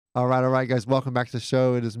All right, guys. Welcome back to the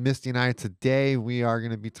show. It is Misty and I. Today, we are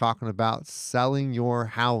going to be talking about selling your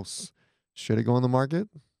house. Should it go on the market?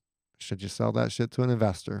 Should you sell that shit to an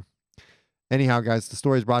investor? Anyhow, guys, the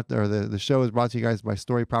story is the show is brought to you guys by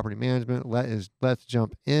Story Property Management. Let's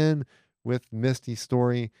jump in with Misty's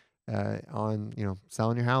story on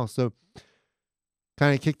selling your house. So,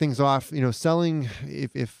 kind of kick things off. Selling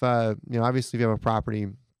if obviously if you have a property,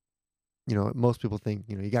 most people think,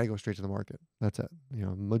 you got to go straight to the market. That's it.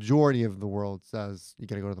 Majority of the world says you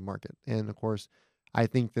got to go to the market. And of course, I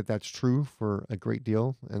think that that's true for a great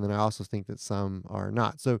deal. And then I also think that some are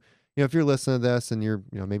not. So, if you're listening to this and you're,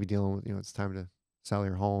 maybe dealing with, it's time to sell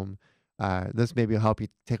your home, this maybe will help you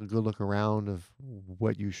take a good look around of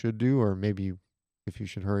what you should do, or maybe if you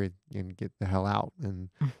should hurry and get the hell out and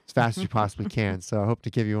as fast as you possibly can. So I hope to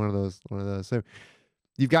give you one of those. So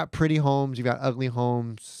you've got pretty homes, you've got ugly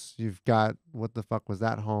homes, you've got what the fuck was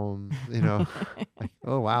that home? Like,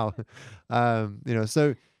 oh wow.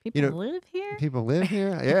 So People live here? people live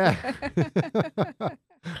here. Yeah.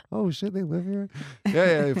 Oh shit, they live here.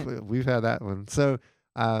 Yeah, yeah. We've had that one. So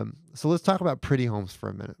let's talk about pretty homes for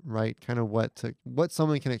a minute, right? Kind of what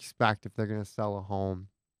someone can expect if they're going to sell a home,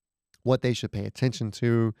 what they should pay attention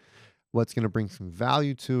to, what's going to bring some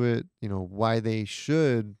value to it, why they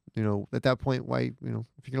should, at that point, why, if you're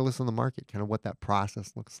going to list on the market, kind of what that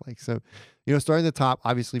process looks like. So, starting at the top,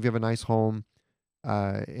 obviously, if you have a nice home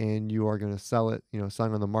and you are going to sell it,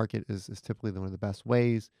 selling on the market is typically one of the best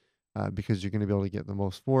ways because you're going to be able to get the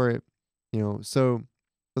most for it, So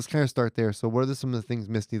let's kind of start there. So what are some of the things,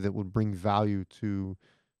 Misty, that would bring value to,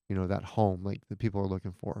 that home, like that people are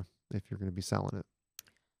looking for if you're going to be selling it?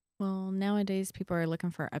 Well, nowadays people are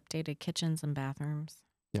looking for updated kitchens and bathrooms.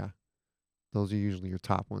 Yeah. Those are usually your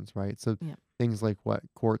top ones, right? So Yep. things like what?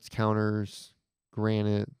 Quartz counters,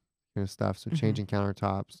 granite, stuff. So hmm changing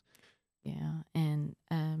countertops. Yeah, and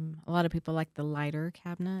a lot of people like the lighter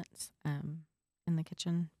cabinets in the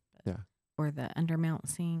kitchen, Yeah. or the undermount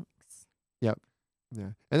sinks. Yep.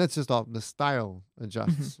 Yeah. And that's just all the style hmm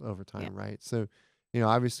adjusts over Yeah. time, right? So,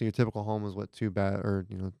 obviously your typical home is what, two bed or,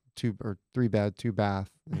 two or three bed, two bath,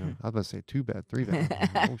 hmm I was about to say two bed, three bath.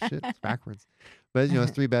 I'm like, oh shit, it's backwards. But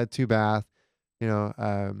it's three bed, two bath,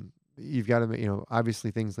 you've got to,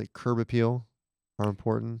 obviously things like curb appeal are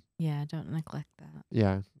important. Yeah, don't neglect that.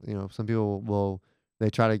 Yeah, some people will they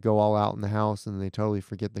try to go all out in the house and they totally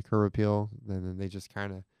forget the curb appeal. Then they just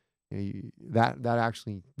kind of that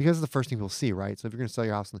actually because it's the first thing people see, right? So if you're going to sell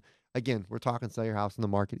your house, again, we're talking sell your house in the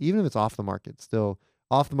market, even if it's off the market, still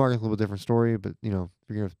off the market is a little different story. But if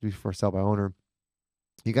you're going to do for sell by owner,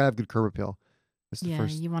 you got to have good curb appeal. It's the Yeah,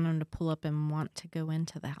 first, you want them to pull up and want to go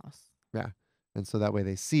into the house. yeah. And so that way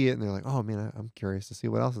they see it and they're like, oh man, I'm curious to see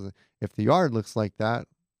what else is it. If the yard looks like that,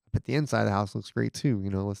 but the inside of the house looks great too.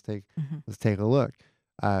 hmm Let's take a look.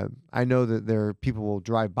 I know that there are people will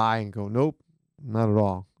drive by and go, nope, not at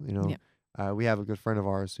all. Yep. We have a good friend of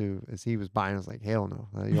ours who, as he was buying, was like, hell no,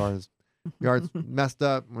 yard's messed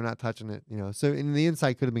up. We're not touching it. So in the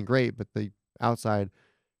inside could have been great, but the outside,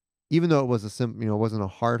 even though it was it wasn't a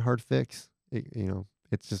hard fix.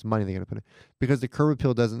 It's just money they got to put in because the curb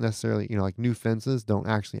appeal doesn't necessarily, like new fences don't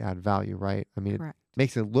actually add value, right? I mean, it Correct.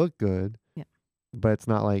 makes it look good, Yep. but it's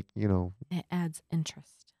not like, It adds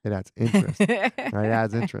interest. it adds interest, right? It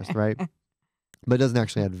adds interest, right? But it doesn't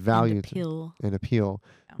actually add And value to appeal. an appeal,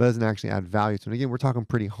 Yeah. but it doesn't actually add value to it. Again, we're talking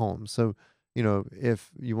pretty homes. So,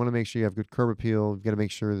 if you want to make sure you have good curb appeal, you got to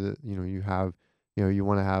make sure that, you have, you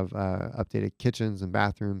want to have updated kitchens and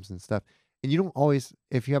bathrooms and stuff. And you don't always,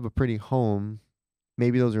 if you have a pretty home,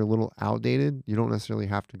 maybe those are a little outdated. You don't necessarily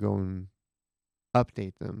have to go and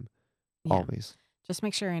update them Yeah. always. Just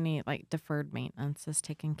make sure any like deferred maintenance is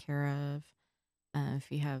taken care of.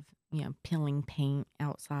 If you have, peeling paint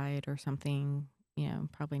outside or something,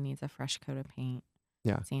 probably needs a fresh coat of paint.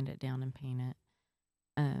 Yeah. Sand it down and paint it.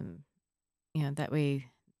 Um, that way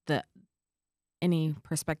the any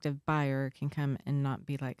prospective buyer can come and not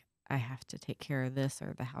be like, I have to take care of this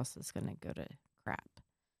or the house is going to go to crap.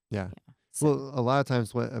 Yeah. So, Well, a lot of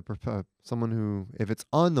times, someone who, if it's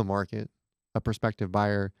on the market, a prospective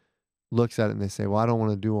buyer looks at it and they say, "Well, I don't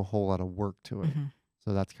want to do a whole lot of work to it." mhm.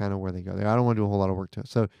 So that's kind of where they go. I don't want to do a whole lot of work to it.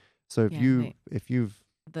 So Yeah, if you've,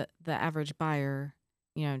 the average buyer,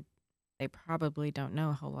 you know, they probably don't know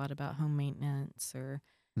a whole lot about home maintenance mhm,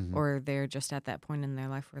 or they're just at that point in their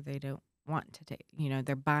life where they don't want to take,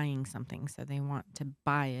 they're buying something, so they want to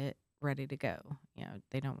buy it ready to go.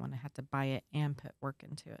 They don't want to have to buy it and put work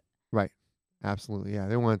into it. right, absolutely, yeah,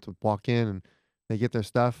 they want to walk in and they get their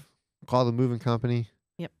stuff, call the moving company,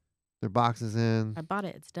 Yep. their boxes in, I bought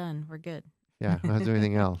it. It's done. We're good. yeah, don't have to do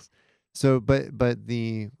anything else. So, but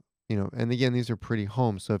the and again, these are pretty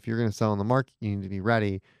homes. So if you're going to sell on the market, you need to be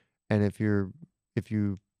ready. And if you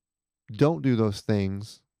don't do those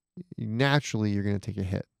things, naturally you're going to take a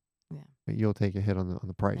hit. Yeah. You'll take a hit on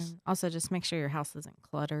the price. And also just make sure your house isn't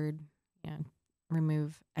cluttered. You know,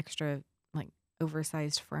 remove extra like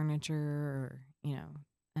oversized furniture or,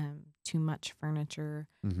 too much furniture.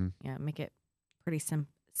 Mm-hmm. Yeah, make it pretty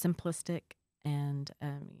simplistic. And,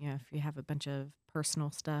 if you have a bunch of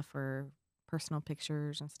personal stuff or personal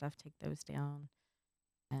pictures and stuff, take those down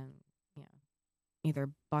and, you know, either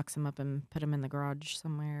box them up and put them in the garage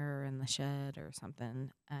somewhere or in the shed or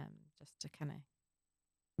something, just to kind of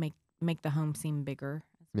make the home seem bigger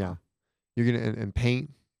as Yeah. well. You're going to, and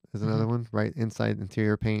paint is another one, right? Inside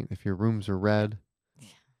interior paint. If your rooms are red,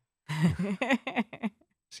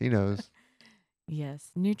 she knows.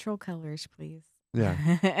 Yes, neutral colors, please. Yeah.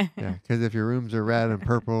 Yeah. Because if your rooms are red and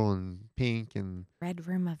purple and pink and Red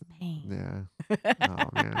room of pain. yeah. Oh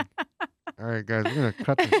man. All right, guys, we're gonna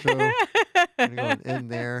cut the show. We're gonna go in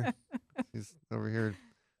there. He's over here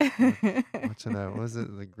watching what was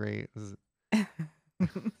it? The Great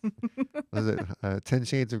was it 10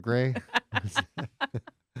 Shades of Grey?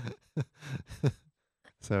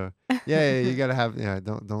 So yeah, you gotta have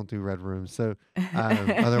don't do red rooms. So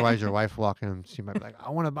otherwise your wife walking in, she might be like, I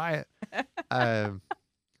want to buy it.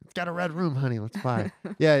 It's got a red room, honey. Let's buy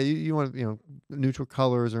it. Yeah, you want neutral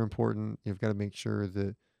colors are important. You've got to make sure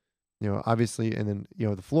that obviously, and then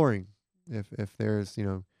the flooring. If there's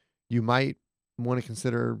you might want to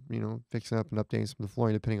consider fixing up and updating some of the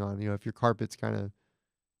flooring depending on if your carpet's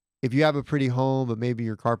if you have a pretty home but maybe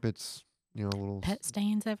your carpet's a little Pet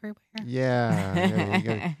stains everywhere.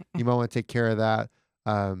 yeah, you might want to take care of that.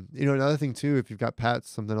 Another thing too, if you've got pets,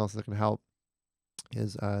 something else that can help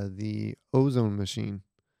is the ozone machine.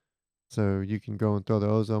 So you can go and throw the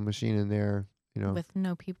ozone machine in there, With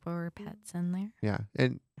no people or pets in there. yeah.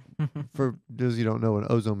 And for those you don't know what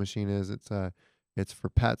an ozone machine is, it's for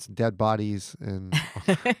pets, dead bodies, and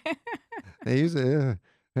they use it.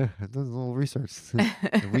 It does a little research.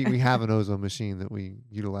 we have an ozone machine that we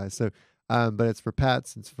utilize. So, but it's for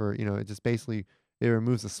pets. It's for it just basically it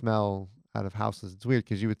removes the smell out of houses. It's weird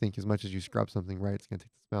because you would think as much as you scrub something, right, it's gonna take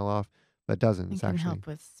the smell off, but it doesn't. It It's can actually help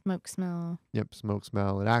with smoke smell. Yep, smoke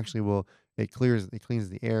smell. It actually will. It cleans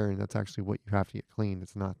the air, and that's actually what you have to get cleaned.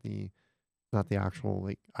 It's not the actual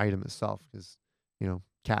like item itself, because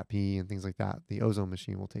cat pee and things like that. The ozone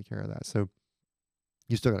machine will take care of that. So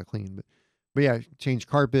you still got to clean, but yeah, change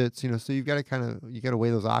carpets. So you've got to you got to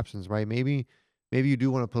weigh those options, right? Maybe you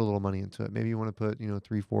do want to put a little money into it. Maybe you want to put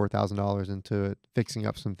 $3,000-4,000 into it, fixing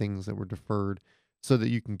up some things that were deferred, so that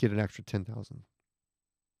you can get an extra 10,000.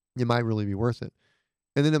 It might really be worth it.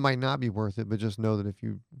 And then it might not be worth it, but just know that if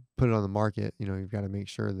you put it on the market, you've got to make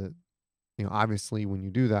sure that, obviously when you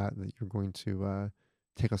do that, that you're going to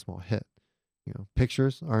take a small hit.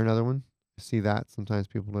 Pictures are another one. I see that sometimes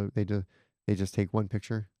people they just take one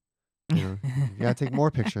picture. You gotta take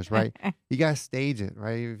more pictures, right? You gotta stage it,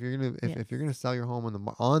 right? If you're gonna sell your home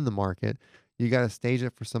on the market, you gotta stage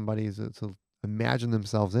it for somebody to imagine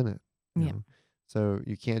themselves in it. Yeah. So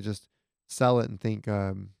you can't just sell it and think,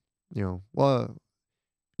 well.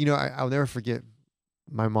 I'll never forget.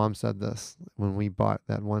 My mom said this when we bought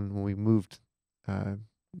when we moved to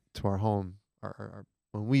our home,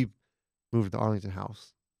 when we moved to the Arlington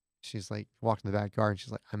house. She's like walking in the backyard, and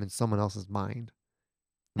she's like, "I'm in someone else's mind."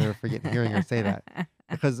 Never forget hearing her say that,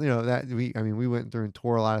 because that we went through and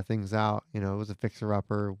tore a lot of things out. It was a fixer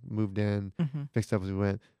upper, moved in, fixed up as we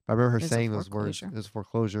went. But I remember her It was a saying those words. It was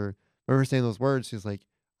foreclosure. I remember her saying those words. She's like,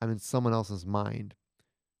 "I'm in someone else's mind."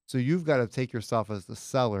 So you've got to take yourself as the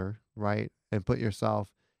seller, right? And put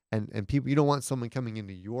yourself and people, you don't want someone coming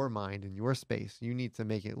into your mind and your space. You need to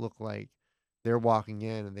make it look like they're walking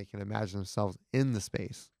in and they can imagine themselves in the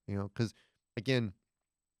space, because again,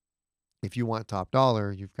 if you want top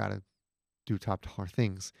dollar, you've got to do top dollar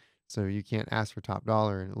things. So you can't ask for top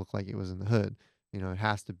dollar and it look like it was in the hood. It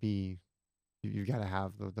has to be, you got to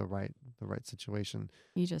have the right situation.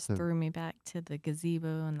 You just So threw me back to the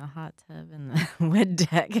gazebo and the hot tub and the wood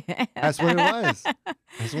deck. that's what it was.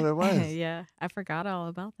 That's what it was. Yeah, I forgot all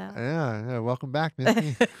about that. Yeah. Welcome back,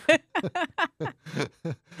 Misty.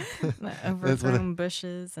 The That's overgrown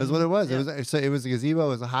bushes. That's what it was. Yep. It was a gazebo, it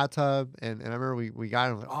was a hot tub, and I remember we got it.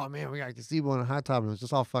 I was like, oh man, we got a gazebo and a hot tub, and it was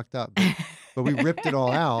just all fucked up. But we ripped it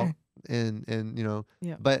all out, and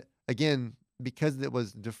Yep. But again, because it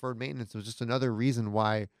was deferred maintenance, it was just another reason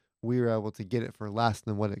why we were able to get it for less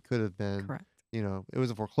than what it could have been. Correct. It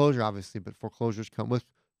was a foreclosure, obviously, but foreclosures come with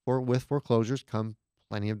foreclosures come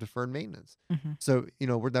plenty of deferred maintenance. So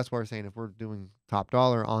that's why we're saying if we're doing top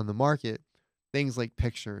dollar on the market, things like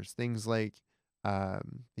pictures, things like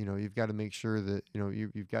You've got to make sure that,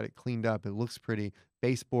 you've got it cleaned up. It looks pretty.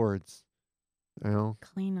 Baseboards, you know,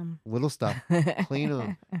 Clean them. little stuff, clean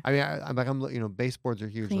them. I mean, baseboards are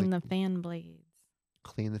huge. Clean Like, the fan blades.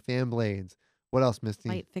 clean the fan blades. What else, Misty?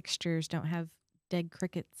 Light fixtures don't have dead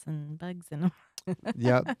crickets and bugs in them.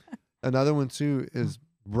 Yep. Another one too is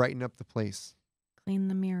brighten up the place. Clean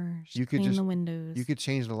the mirrors. You could clean just the windows. you could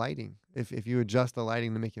change the lighting. If you adjust the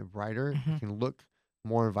lighting to make it brighter, it can look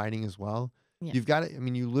more inviting as well. Yeah. You've got to, I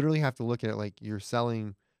mean, you literally have to look at it like you're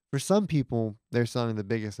selling. For some people, they're selling the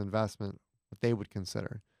biggest investment that they would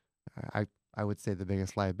consider. I would say the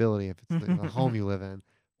biggest liability if it's the home you live in.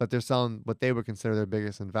 But they're selling what they would consider their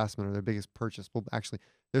biggest investment or their biggest purchase. Well, actually,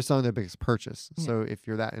 they're selling their biggest purchase. Yeah. So if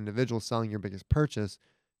you're that individual selling your biggest purchase,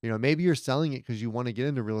 maybe you're selling it because you want to get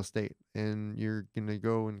into real estate and you're going to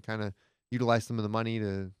go and kind of utilize some of the money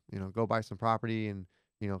to, go buy some property and,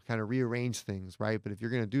 kind of rearrange things, right? But if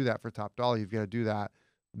you're going to do that for top dollar, you've got to do that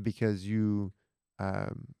because you've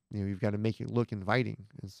got to make it look inviting.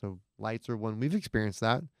 And so lights are one. We've experienced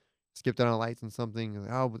that. Skipped out on lights and something,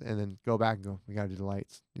 and then go back and go, we got to do the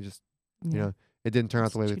lights. You just, it didn't turn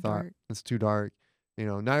out the way we thought. Dark. It's too dark.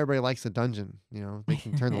 Not everybody likes a dungeon. They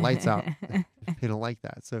can turn the lights out. They don't like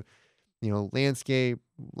that. So, landscape,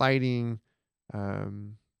 lighting,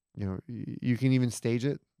 you can even stage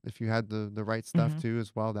it if you had the right stuff too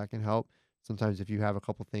as well. That can help. Sometimes if you have a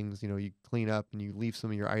couple things, you clean up and you leave some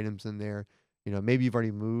of your items in there. Maybe you've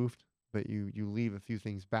already moved, but you leave a few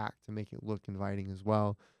things back to make it look inviting as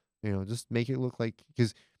well. Just make it look like,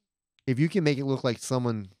 because if you can make it look like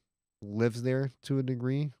someone lives there to a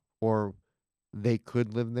degree, or they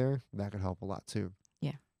could live there, that could help a lot too.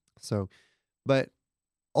 Yeah. So, but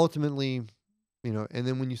ultimately, and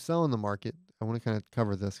then when you sell in the market, I want to kind of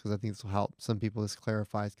cover this because I think this will help some people. This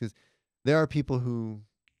clarifies, because there are people who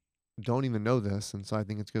don't even know this. And so I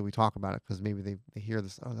think it's good we talk about it because maybe they hear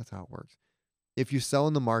this, oh, that's how it works. If you sell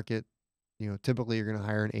in the market, typically you're going to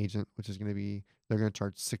hire an agent, which is going to be, they're going to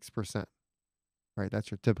charge 6%, right?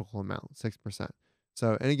 That's your typical amount, 6%.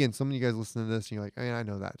 So, and again, some of you guys listen to this and you're like, I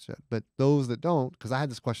know that shit. But those that don't, because I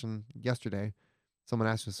had this question yesterday, someone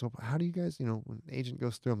asked me, so how do you guys, when an agent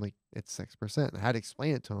goes through, I'm like, it's 6%. And I had to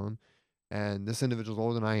explain it to them. And this individual's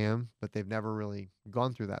older than I am, but they've never really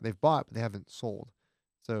gone through that. They've bought, but they haven't sold.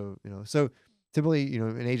 So, so typically,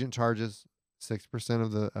 an agent charges 6%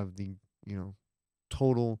 of the,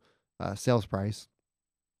 total sales price.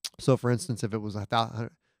 So for instance, if it was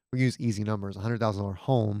we use easy numbers, $100,000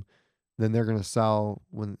 home, then they're going to sell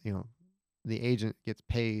when, the agent gets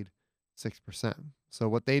paid 6%. So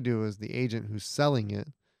what they do is the agent who's selling it,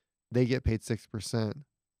 they get paid 6%.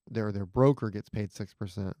 Their broker gets paid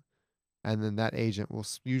 6%. And then that agent will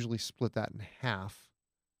usually split that in half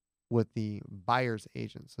with the buyer's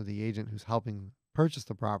agent. So the agent who's helping purchase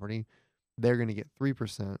the property, they're going to get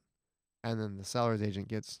 3%. And then the seller's agent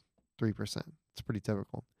gets 3%. It's pretty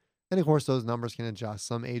typical. And of course, those numbers can adjust.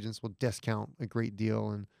 Some agents will discount a great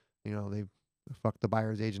deal and, they fuck the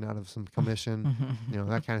buyer's agent out of some commission,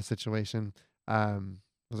 that kind of situation.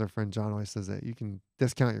 As our friend John always says, that you can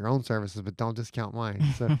discount your own services, but don't discount mine.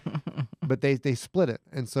 So, but they split it.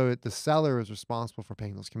 And so the seller is responsible for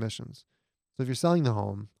paying those commissions. So if you're selling the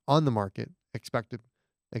home on the market, expect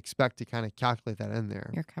to kind of calculate that in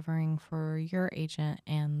there. You're covering for your agent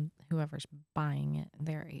and whoever's buying it,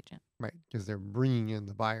 their agent. Right, because they're bringing in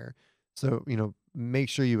the buyer. So, make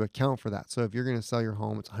sure you account for that. So if you're going to sell your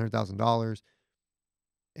home, it's $100,000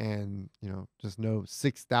 and, just know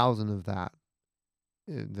 6,000 of that,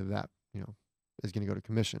 is going to go to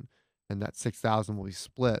commission, and that 6,000 will be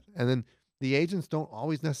split. And then the agents don't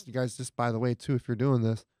always necessarily, guys, just by the way, too, if you're doing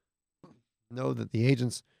this, know that the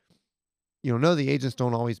agents, the agents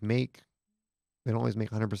don't always make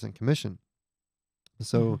 100% commission.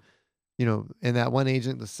 So, and that one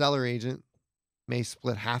agent, the seller agent, may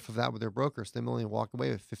split half of that with their broker. So they only walk away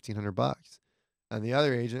with $1,500. And the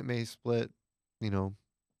other agent may split,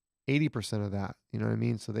 80% of that. You know what I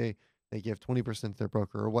mean? So they give 20% to their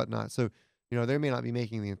broker or whatnot. So, they may not be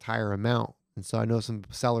making the entire amount. And so I know some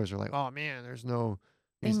sellers are like, oh man,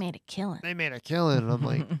 They made a killing. They made a killing. And I'm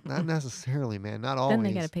like, not necessarily, man. Not always. Then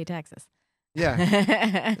they got to pay taxes. Yeah.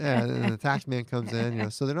 Yeah. And the tax man comes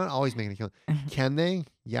in, so they're not always making a killing. Can they?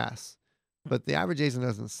 Yes. But the average agent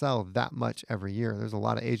doesn't sell that much every year. There's a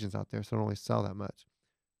lot of agents out there, so don't always sell that much.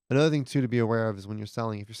 Another thing too to be aware of is when you're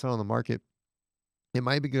selling, if you're selling on the market, it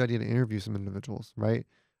might be a good idea to interview some individuals, right?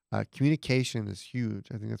 Communication is huge.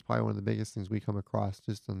 I think that's probably one of the biggest things we come across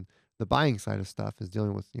just on the buying side of stuff is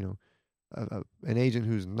dealing with, an agent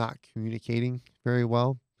who's not communicating very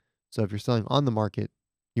well. So if you're selling on the market,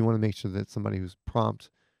 you want to make sure that somebody who's prompt,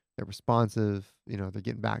 they're responsive, they're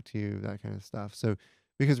getting back to you, that kind of stuff. So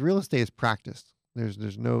because real estate is practiced.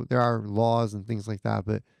 There are laws and things like that,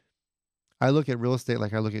 but I look at real estate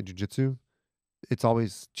like I look at jujitsu. It's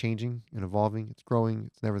always changing and evolving. It's growing.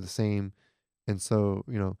 It's never the same. And so,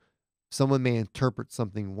 someone may interpret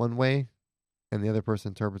something one way and the other person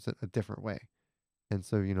interprets it a different way. And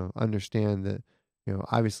so, understand that,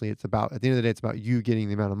 obviously it's about, at the end of the day, it's about you getting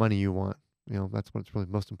the amount of money you want. That's what it's really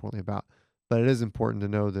most importantly about. But it is important to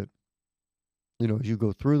know that, as you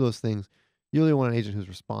go through those things, you really want an agent who's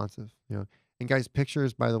responsive, And guys,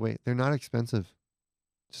 pictures, by the way, they're not expensive.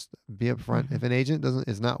 Just be upfront. Mhm. If an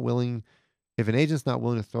agent's not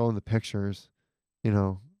willing to throw in the pictures, you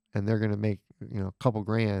know, and they're gonna make, a couple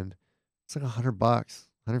grand, it's like $100,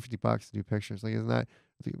 $150 to do pictures. Like, isn't that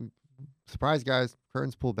surprise, guys?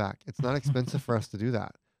 Curtains pulled back. It's not expensive for us to do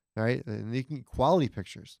that, right? And you can get quality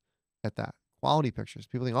pictures at that. Quality pictures.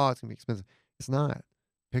 People think, oh, it's gonna be expensive. It's not.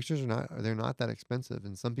 Pictures they're not that expensive.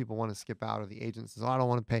 And some people want to skip out, or the agent says, oh, I don't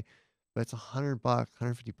want to pay, but it's $100,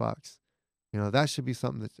 $150. That should be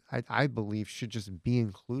something that I believe should just be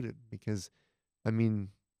included because, I mean,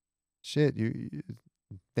 shit,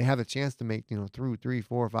 they have a chance to make, through 3,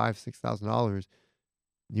 4, 5, $6,000.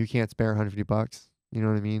 You can't spare 150 bucks. You know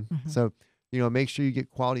what I mean? Mhm. So, make sure you get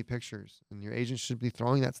quality pictures, and your agent should be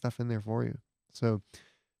throwing that stuff in there for you. So,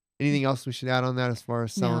 anything else we should add on that as far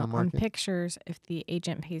as selling Now, the on market? pictures, if the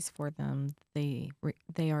agent pays for them, they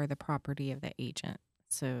are the property of the agent.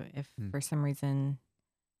 So if Mm, for some reason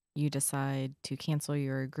you decide to cancel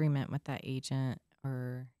your agreement with that agent,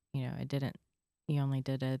 or you only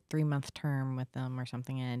did a 3-month term with them or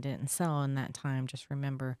something, and it didn't sell in that time, just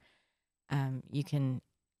remember, you can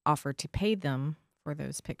offer to pay them for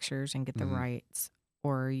those pictures and get the mhm. rights,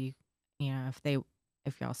 or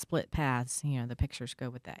if y'all split paths, the pictures go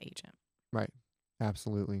with that agent. Right.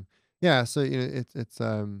 Absolutely. Yeah. So it's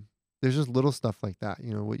there's just little stuff like that.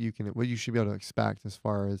 What you should be able to expect as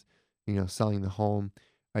far as selling the home.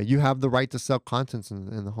 You have the right to sell contents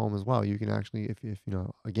in the home as well. You can actually, if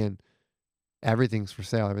again, everything's for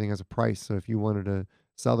sale. Everything has a price. So if you wanted to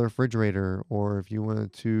sell the refrigerator, or if you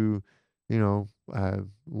wanted to,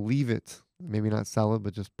 leave it, maybe not sell it,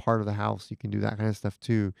 but just part of the house, you can do that kind of stuff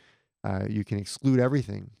too. You can exclude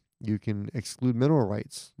everything. You can exclude mineral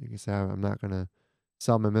rights. You can say, I'm not going to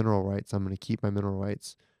sell my mineral rights. I'm going to keep my mineral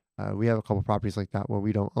rights. We have a couple properties like that where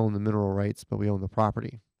we don't own the mineral rights, but we own the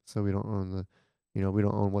property. So we don't own we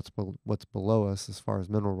don't own what's below us as far as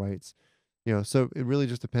mineral rights. So it really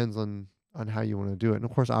just depends on how you want to do it. And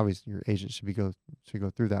of course, obviously, your agent should go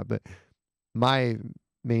through that. But my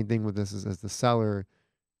main thing with this is, as the seller,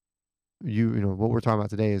 what we're talking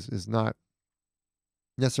about today is not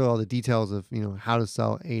necessarily all the details of how to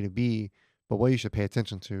sell A to B, but what you should pay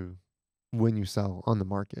attention to when you sell on the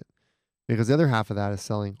market. Because the other half of that is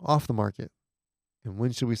selling off the market. And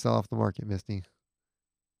when should we sell off the market, Misty?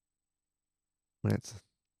 When it's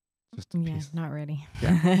just a Yeah, piece. not ready.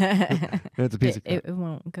 Yeah. When it's a piece It of crap. it it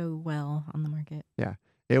won't go well on the market. Yeah.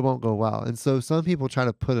 It won't go well. And so some people try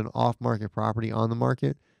to put an off market property on the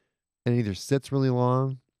market, and it either sits really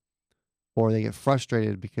long, or they get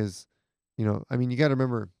frustrated because, I mean, you got to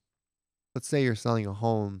remember, let's say you're selling a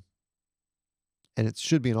home and it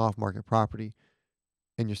should be an off market property,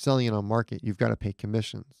 and you're selling it on market, you've got to pay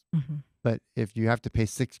commissions. Mhm. But if you have to pay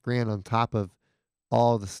 6 grand on top of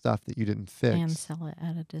all the stuff that you didn't And fix sell it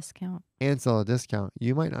at a discount. and sell a discount,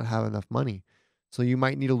 you might not have enough money. So you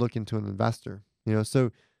might need to look into an investor.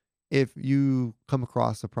 So if you come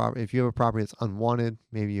across a property, if you have a property that's unwanted,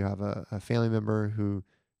 maybe you have a family member who,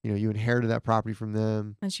 you inherited that property from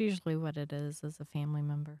them. That's usually what it is a family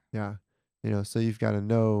member. Yeah. So you got to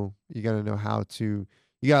know you got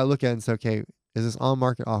to look at it and say, okay, is this on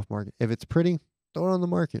market, off market? If it's pretty, throw it on the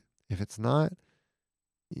market. If it's not,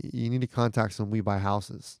 you need to contact some We Buy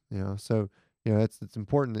Houses, So, it's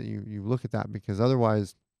important that you look at that, because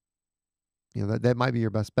otherwise, that might be your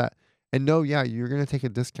best bet. And no, yeah, you're going to take a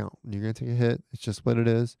discount. You're going to take a hit. It's just what it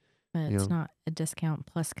is. But You it's know, not a discount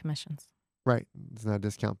plus commissions. right. It's not a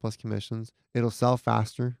discount plus commissions. It'll sell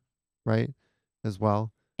faster, right? As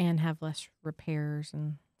well. And have less repairs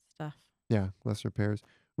and stuff. Yeah, less repairs.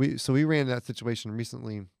 We ran that situation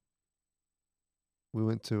recently. We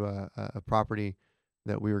went to a property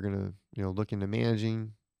that we were gonna look into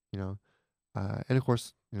managing, and of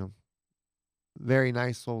course, very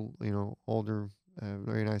nice old older,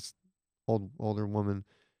 very nice older woman.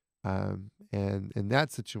 And in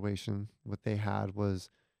that situation, what they had was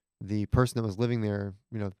the person that was living there.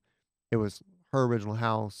 It was her original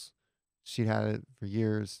house. She'd had it for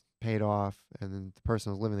years, paid off, and then the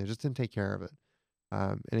person who was living there just didn't take care of it.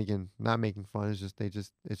 And again, not making fun. It's just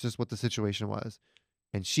it's just what the situation was.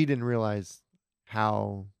 and she didn't realize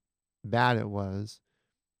how bad it was.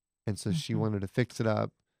 And so she Mhm. wanted to fix it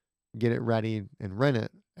up, get it ready, and rent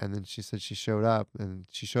it. And then she said she showed up, and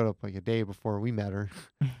she showed up like a day before we met her,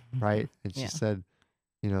 right? And she Yeah. said,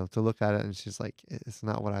 to look at it, and she's like, it's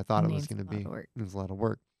not what I It thought it was needs going to a lot be. of work. It's a lot of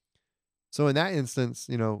work. So in that instance,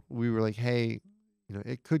 we were like, hey,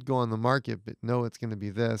 it could go on the market, but no, it's going to be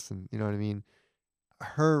this. And you know what I mean?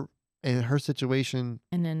 Her, in her situation,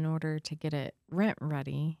 And in order to get it rent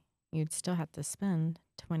ready, you'd still have to spend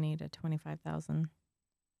 20 to 25,000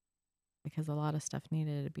 because a lot of stuff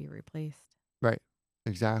needed to be replaced. right?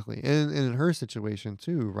 Exactly. And in her situation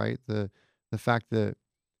too, right? The fact that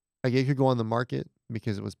like it could go on the market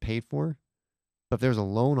because it was paid for, but if there's a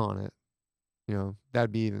loan on it,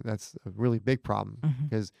 that's a really big problem Mhm.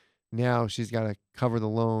 because now she's got to cover the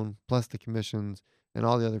loan plus the commissions and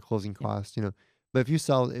all the other closing Yep. costs. But if you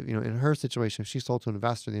sell, in her situation, if she sold to an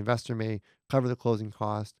investor, the investor may cover the closing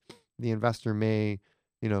cost. The investor may,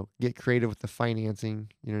 get creative with the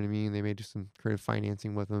financing. You know what I mean? They may do some creative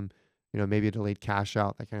financing with them. Maybe a delayed cash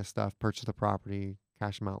out, that kind of stuff. Purchase the property,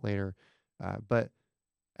 cash them out later. But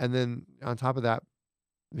and then on top of that,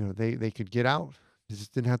 they could get out. They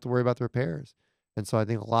just didn't have to worry about the repairs. And so I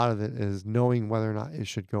think a lot of it is knowing whether or not it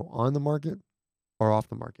should go on the market or off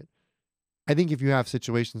the market. I think if you have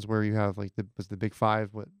situations where you have like the big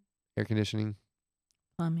five, what air conditioning,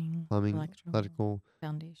 Plumbing, plumbing, electrical, electrical,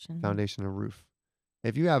 foundation. foundation, and roof.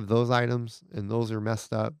 If you have those items and those are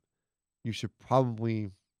messed up, you should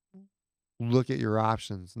probably look at your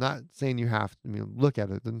options. Not saying you have to, look at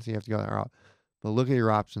it. Doesn't say you have to go that route, but look at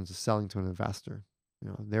your options of selling to an investor.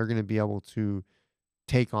 They're going to be able to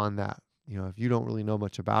take on that. If you don't really know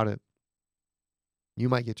much about it, you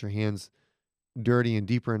might get your hands dirty and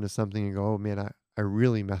deeper into something and go, oh man, I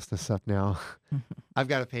really messed this up now. I've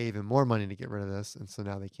got to pay even more money to get rid of this. And so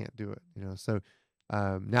now they can't do it. So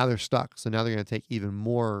now they're stuck. So now they're going to take even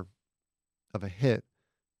more of a hit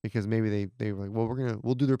because maybe they were like, well,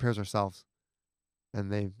 we'll do the repairs ourselves. And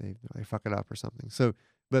they fuck it up or something. So,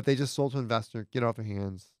 but if they just sold to an investor, get it off their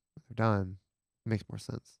hands, they're done, it makes more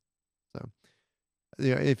sense. So,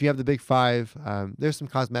 if you have the big five, there's some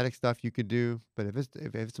cosmetic stuff you could do, but if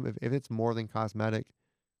it's more than cosmetic,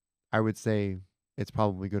 I would say it's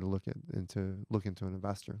probably good to look into an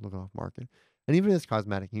investor, look off market. And even if it's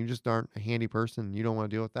cosmetic, and you just aren't a handy person, and you don't want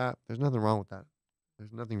to deal with that. There's nothing wrong with that.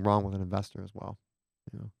 There's nothing wrong with an investor as well.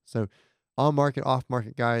 So on market, off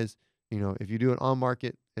market, guys. If you do it on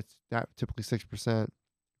market, it's that typically 6%. Of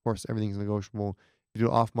course, everything's negotiable. If you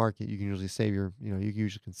do it off market, you can usually save you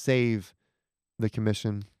usually can save the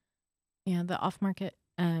commission. Yeah, the off market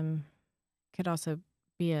could also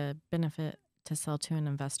be a benefit to sell to an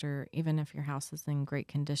investor, even if your house is in great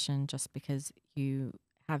condition, just because you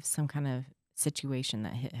have some kind of situation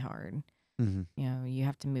that hit hard. Hmm. You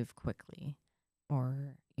have to move quickly,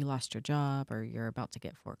 or you lost your job, or you're about to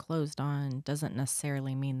get foreclosed on. Doesn't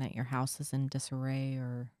necessarily mean that your house is in disarray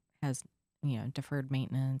or has, deferred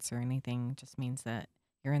maintenance or anything. It just means that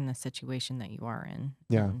you're in the situation that you are in,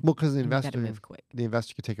 Yeah. and Well, because the and you got to investor move quick. the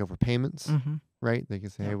investor could take over payments, Mm-hmm. right? They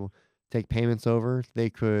could say, "Hey, Yep. we'll take payments over." They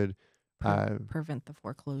could, uh, Prevent the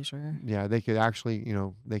foreclosure. yeah, they could actually,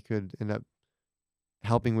 they could end up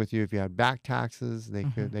helping with you if you had back taxes. They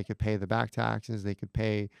could Mm-hmm. they could pay the back taxes. They could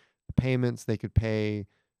pay the payments. They could pay,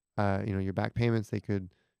 your back payments. They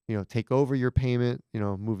could, take over your payment.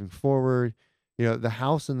 Moving forward. The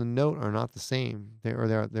house and the note are not the same.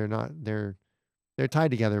 They're not they're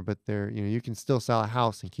tied together, but you can still sell a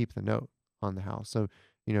house and keep the note on the house. So,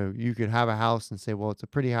 you could have a house and say, well, it's a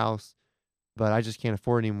pretty house, but I just can't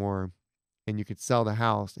afford anymore. And you could sell the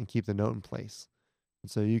house and keep the note in place. And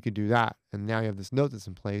so you could do that. And now you have this note that's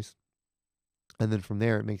in place. And then from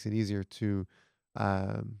there, it makes it easier to,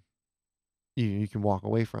 um, you can walk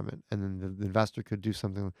away from it. And then the investor could do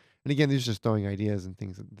something. And again, these are just throwing ideas and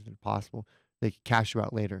things that are possible. They could cash you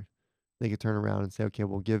out later. They could turn around and say, okay,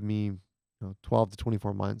 well, give me, 12 to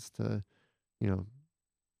 24 months to, you know,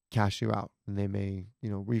 cash you out, and they may,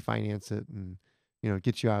 refinance it and,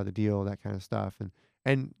 get you out of the deal, that kind of stuff.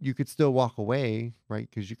 And you could still walk away, right?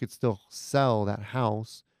 Because you could still sell that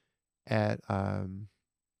house at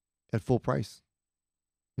full price.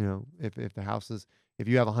 If the house is if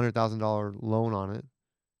you have $100,000 loan on it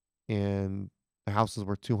and the house is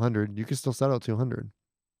worth 200, you can still sell it at 200,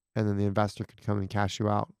 and then the investor could come and cash you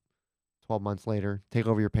out 12 months later, take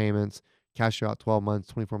over your payments, cash you out 12 months,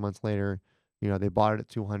 24 months later. They bought it at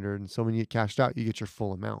 200. And so when you get cashed out, you get your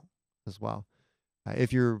full amount as well.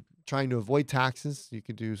 If you're trying to avoid taxes, you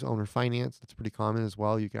could do owner finance. That's pretty common as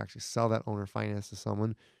well. You could actually sell that owner finance to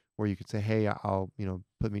someone where you could say, hey, I'll,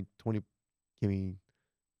 put me 20, give me,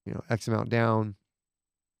 X amount down.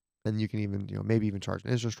 And you can even, maybe even charge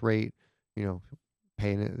an interest rate, you know,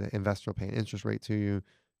 the investor will pay an interest rate to you,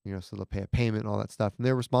 so they'll pay a payment and all that stuff. And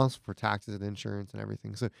they're responsible for taxes and insurance and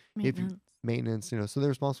everything. So if you Maintenance. maintenance, so they're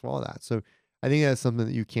responsible for all that. So I think that's something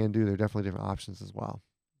that you can do. There are definitely different options as well.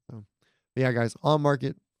 So, but yeah, guys, on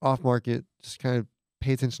market, off market, just kind of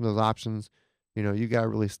pay attention to those options. You got to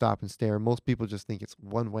really stop and stare. Most people just think it's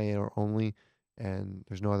one way or only, and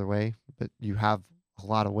there's no other way, but you have a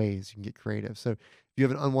lot of ways you can get creative. So if you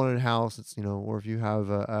have an unwanted house, it's, or if you have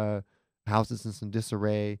a house that's in some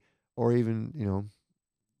disarray, or even, I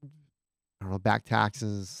don't know, back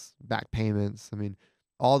taxes, back payments. I mean,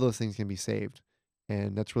 all those things can be saved.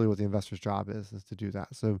 And that's really what the investor's job is to do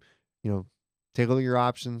that. So, take a look at your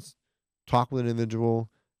options, talk with an individual,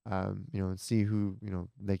 and see who,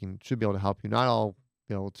 should be able to help you. Not all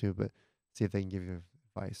be able to, but see if they can give you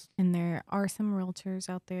advice. And there are some realtors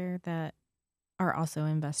out there that are also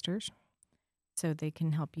investors, so they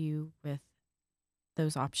can help you with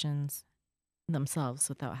those options themselves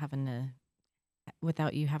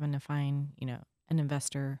without you having to find, an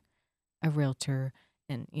investor, a realtor,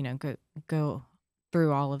 and, go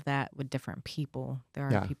through all of that with different people. There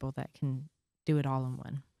are Yeah. people that can do it all in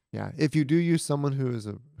one. Yeah. If you do use someone who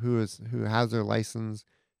has their license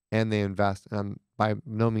and they invest, and by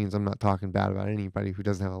no means I'm not talking bad about anybody who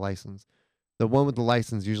doesn't have a license. The one with the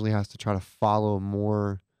license usually has to try to follow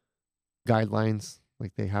more guidelines.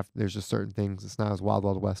 Like there's just certain things. It's not as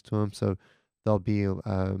wild west to them. So there'll be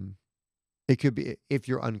it could be if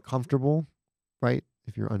you're uncomfortable, right?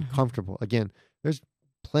 If you're uncomfortable, again, there's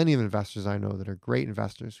plenty of investors I know that are great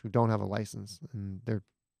investors who don't have a license, and they're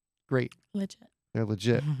great. Legit. They're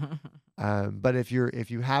legit. But if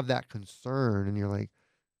you have that concern and you're like,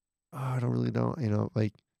 oh, I don't really don't,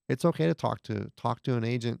 like, it's okay to talk to an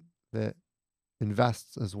agent that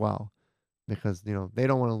invests as well, because they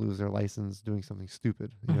don't want to lose their license doing something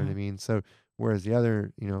stupid. You know what I mean? So whereas the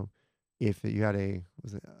other, if you had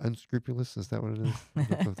was it unscrupulous? Is that what it is?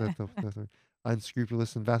 The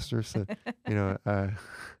unscrupulous investor. So if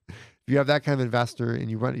you have that kind of investor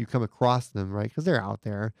and you come across them, right? Because they're out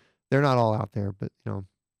there. They're not all out there, but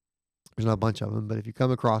there's not a bunch of them. But if you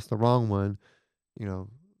come across the wrong one,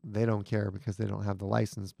 they don't care because they don't have the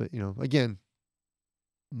license. But again,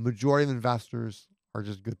 majority of investors are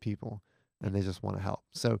just good people and they just want to help.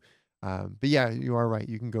 So, but yeah, you are right.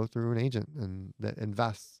 You can go through an agent and that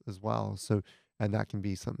invests as well. So, and that can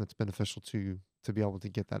be something that's beneficial to you to be able to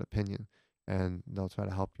get that opinion, and they'll try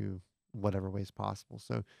to help you whatever ways possible.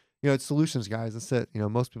 So, it's solutions, guys. That's it.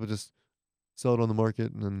 Most people just sell it on the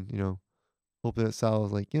market and then, hope that it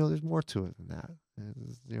sells. Like, there's more to it than that.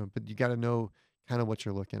 But you got to know kind of what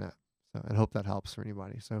you're looking at. So, and hope that helps for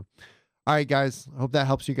anybody. So, all right, guys. I hope that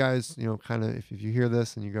helps you guys. Kind of if you hear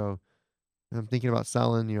this and you go, I'm thinking about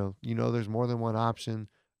selling, there's more than one option.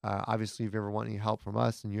 Obviously, if you ever want any help from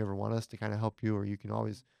us and you ever want us to kind of help you, or you can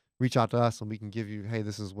always reach out to us and we can give you, hey,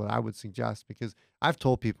 this is what I would suggest. Because I've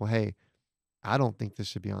told people, hey, I don't think this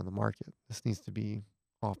should be on the market. This needs to be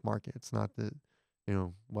off market. It's not that,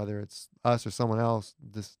 whether it's us or someone else,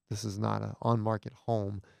 this is not an on market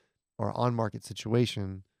home or on market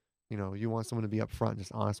situation. You want someone to be upfront and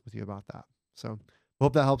just honest with you about that. So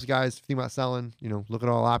hope that helps, guys. If you think about selling, look at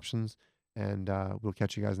all options, and we'll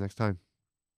catch you guys next time.